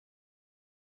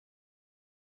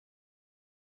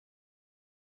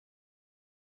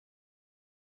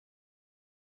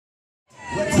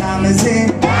What time is it?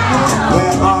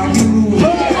 Where are you?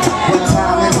 What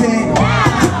time is it?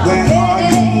 Where are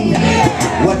you?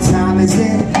 What time is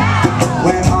it?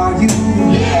 Where are you?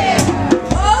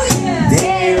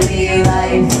 Daily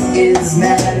life is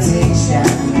meditation.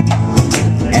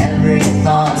 Every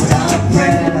thought's a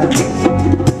prayer.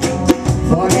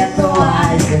 Forget the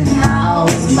whys and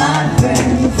hows, my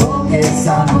friend. Focus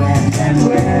on when and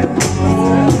where.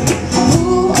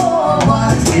 Who or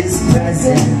what is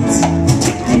present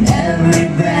in every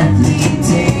breath we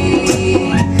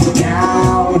take?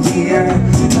 Now here,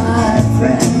 my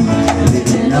friend,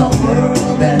 live in a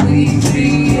world that we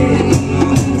create.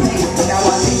 Now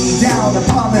I lay down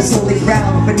upon this holy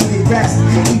ground beneath it rest.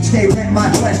 Each day rent my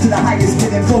flesh to the highest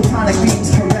bid and photonic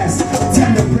beams caress.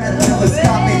 Tender breath,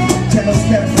 telescopic, gentle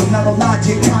steps of mellow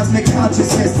logic, cosmic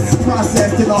consciousness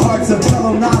processed in the hearts of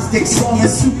fellow Gnostics. Strong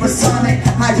as supersonic,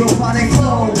 hydroponic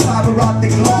flow, fiber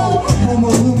optic glow. Homo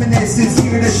luminous is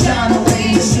here to shine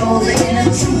away to show the inner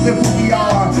truth of who we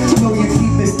are. Know your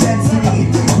deepest density,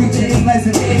 reaching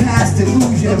pleasantly past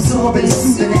illusion, absorbing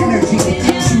soothing energy,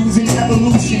 choosing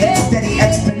evolution at steady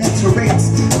exponential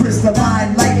rates.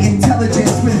 Crystalline light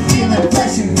intelligence with feeling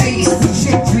flesh and face. We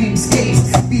shape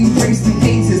dreamscapes, being braced in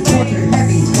gazes, portrait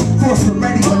heavy, force for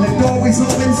ready when the doorway's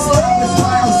open. Stop the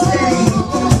smile steady.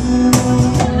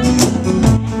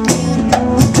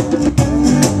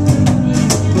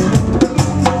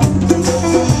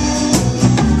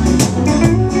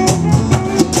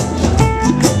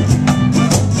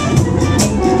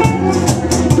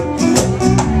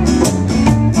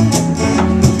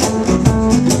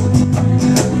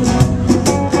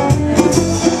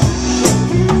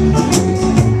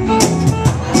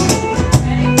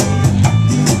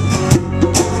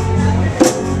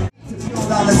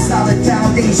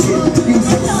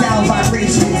 Music, sound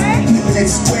vibrations, keeping it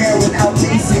square without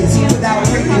bases, without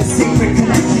breaking sacred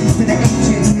connections to the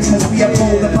ancients, as we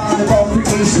uphold the bond of all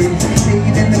creation,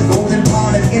 taken in the golden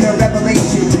pond of inner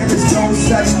revelation. There is no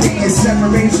such thing as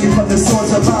separation from the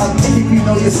source of love. If you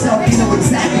know yourself, you know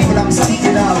exactly what I'm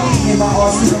speaking of. In my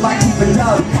arsenal, I keep it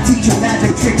up. Teach your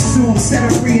magic tricks soon, set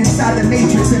her free inside the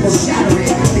matrix and will shatter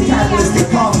it. The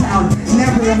catalytic compound.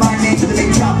 Never in my nature do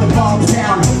they drop the bombs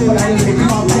down, but I need to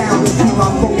calm down. Keep my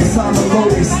focus on the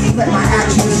lotus. Let my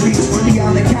actions reach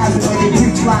beyond the chasm where they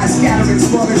preach lies, scatter and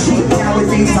slaughter sheep.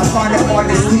 Nowadays I find it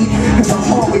hard to sleep, cause I'm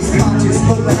always conscious.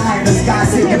 Open eye in the sky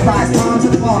signifies times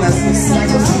upon us.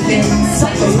 Cycles begin,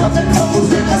 cycles of the cold.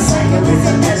 A cycle is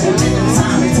a measurement of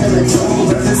time until it's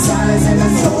over. The sun is in the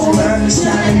solar,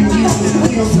 shining you.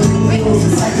 Wheels with wheels,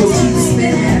 the cycles keep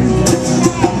spinning.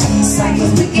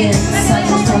 Cycles begin,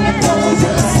 cycles come and go.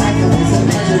 The cycle is a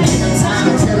measurement of time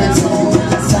until it's over.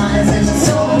 The sun is in the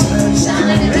solar,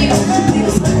 shining in you.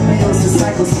 Wheels with wheels, the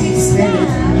cycles keep spinning.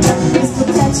 It's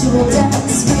perpetual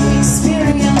dance, we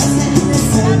experience in this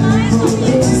whole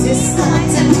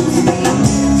existence and we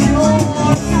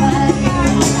purify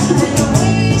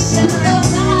generation of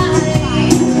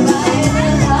life by the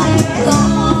light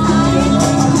gone.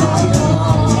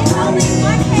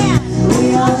 We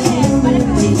are human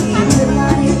beings, the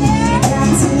light got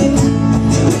to realize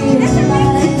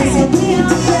that we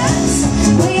are blessed,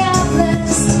 we are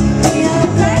blessed, we are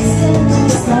blessed in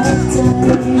this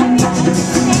lifetime.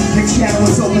 The channel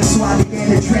was open, so I began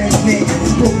to transmit.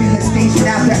 Broken the station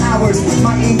after hours.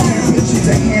 My incantations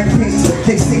are handpicked.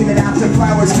 They say that after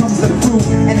flowers comes the fruit,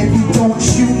 and if you don't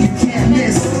shoot, you can't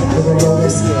miss.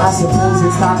 I suppose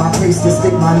it's not my place to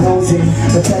stick my nose in.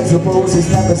 The beds of roses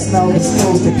never smell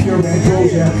disclosed to pure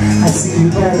ambrosia. I see you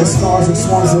bear the scars of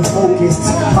swarms of locusts.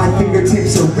 My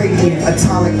fingertips are radiant,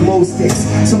 atomic glow sticks.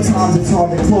 Sometimes it's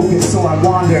hard to cloak it, so I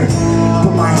wander.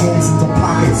 Put my hands into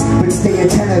pockets, but stay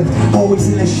attentive. Always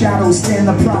in the shadows stand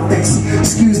the prophets.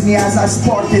 Excuse me as I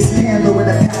spark this candle with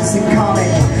a passing comet.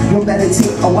 We'll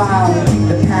meditate a while and keep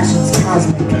the passions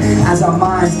cosmic, as our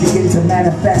minds begin to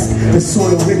manifest the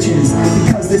soil riches.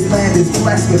 Because this land is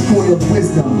blessed with foiled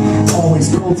wisdom, always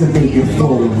cultivate your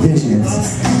flow of visions.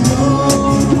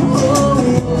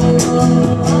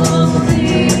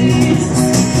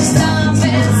 Stop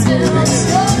and still.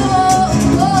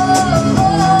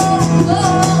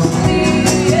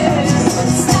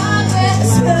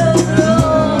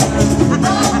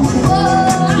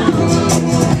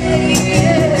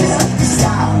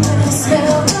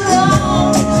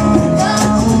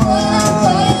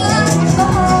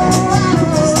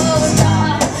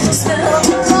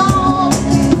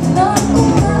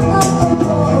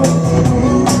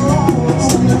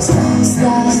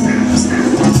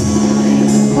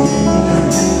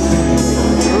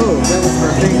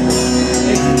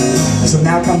 So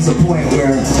now comes the point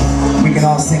where we can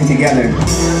all sing together.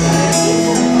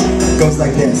 goes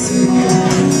like this.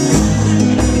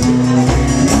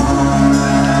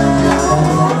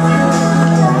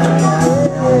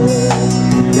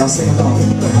 Y'all sing along.